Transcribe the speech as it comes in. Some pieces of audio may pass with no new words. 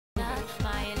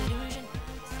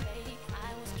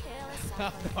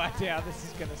have no idea how this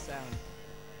is going to sound.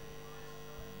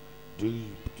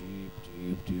 Deep, deep,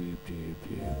 deep, deep, deep,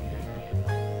 deep, deep.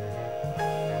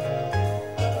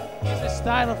 In the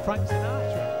style of Frank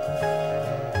Sinatra.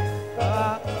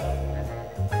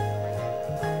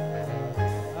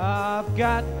 I've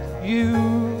got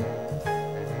you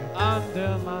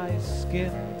under my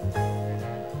skin.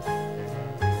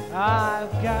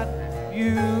 I've got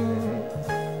you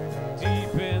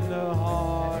deep in the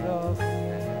heart of me.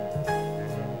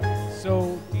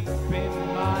 So deep in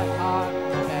my heart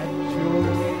that you're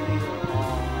really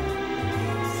part of me.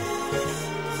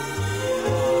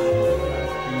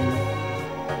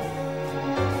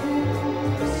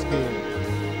 Skin.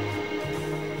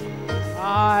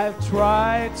 I've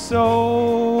tried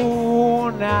so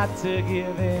not to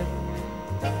give in.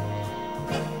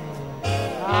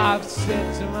 I've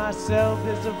said to myself,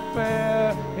 this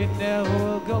affair, it never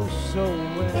will go so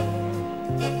well.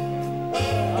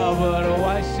 Oh, but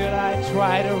why should I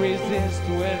try to resist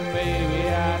when maybe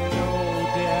I know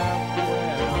damn well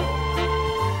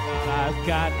that I've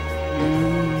got you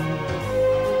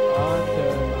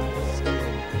under my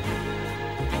skin.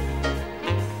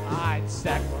 I'd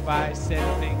sacrifice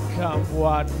anything come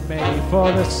what may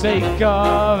for the sake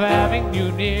of having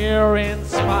you near, in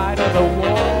spite of the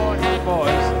warning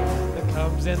voice that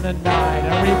comes in the night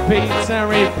and repeats in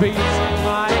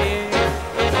my ear.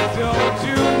 Don't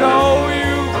you know,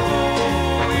 you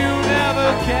fool, you never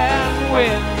can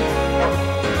win.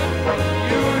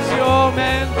 Use your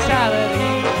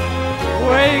mentality,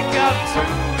 wake up to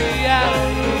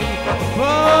reality.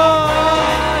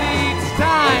 But each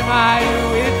time I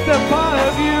hit the part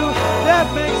of you that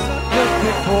makes up just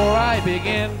before I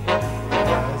begin,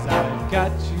 'cause I've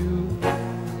got you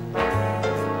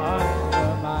under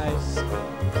my skin.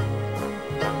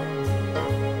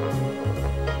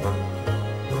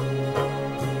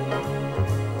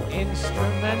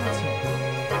 Instrumental.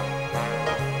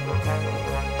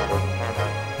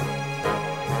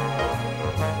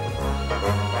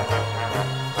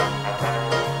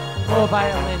 More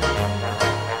violin.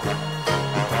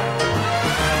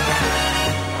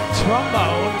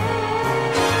 Trombone.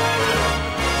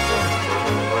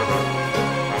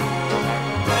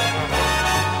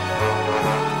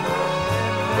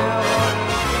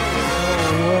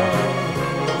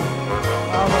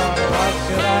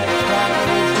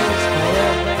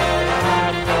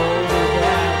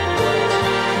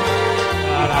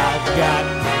 Got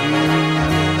you.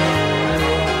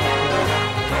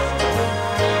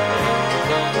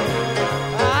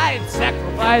 I'd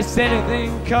sacrifice anything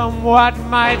come what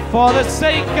might for the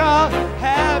sake of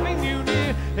having you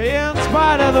near, in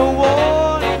spite of the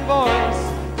warning voice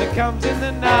that comes in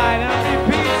the night and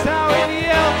repeats how it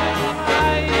yells in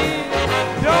my ear.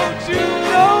 Don't you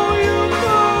know you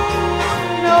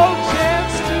no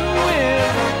chance to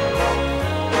win?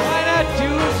 Why not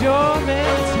use your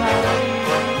mentality?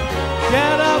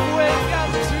 Get up, wake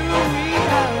up to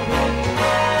reality.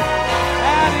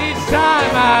 And each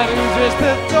time I do, just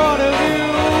the thought of you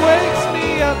wakes me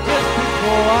up just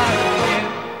before I begin.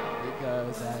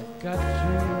 Because I've got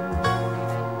you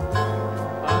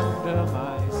under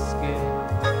my skin.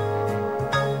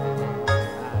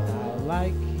 And I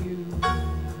like you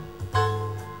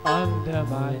under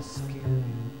my skin.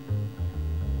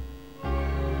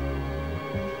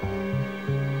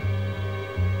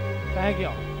 Thank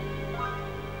you.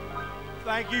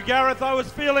 Thank you, Gareth. I was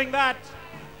feeling that.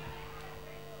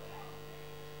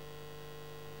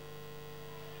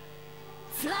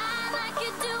 Fly like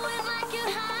you do it, like you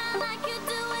high, like you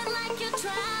do it, like you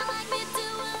try, like you do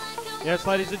it, like you... Yes,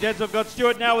 ladies and gents, I've got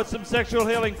Stuart now with some sexual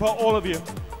healing for all of you.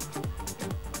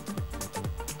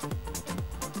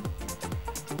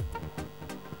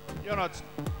 You're not...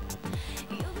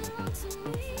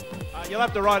 you'll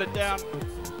have to write it down.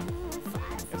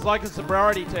 It's like a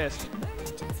sobriety test.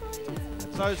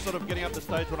 So sort of getting up the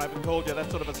stage when I haven't called you, that's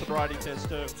sort of a sobriety test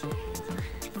too.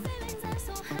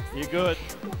 You're good.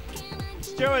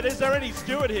 Stuart, is there any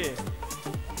Stuart here?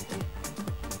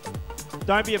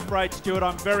 Don't be afraid, Stuart,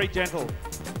 I'm very gentle.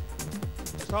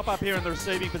 Just hop up here in the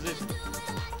receiving position.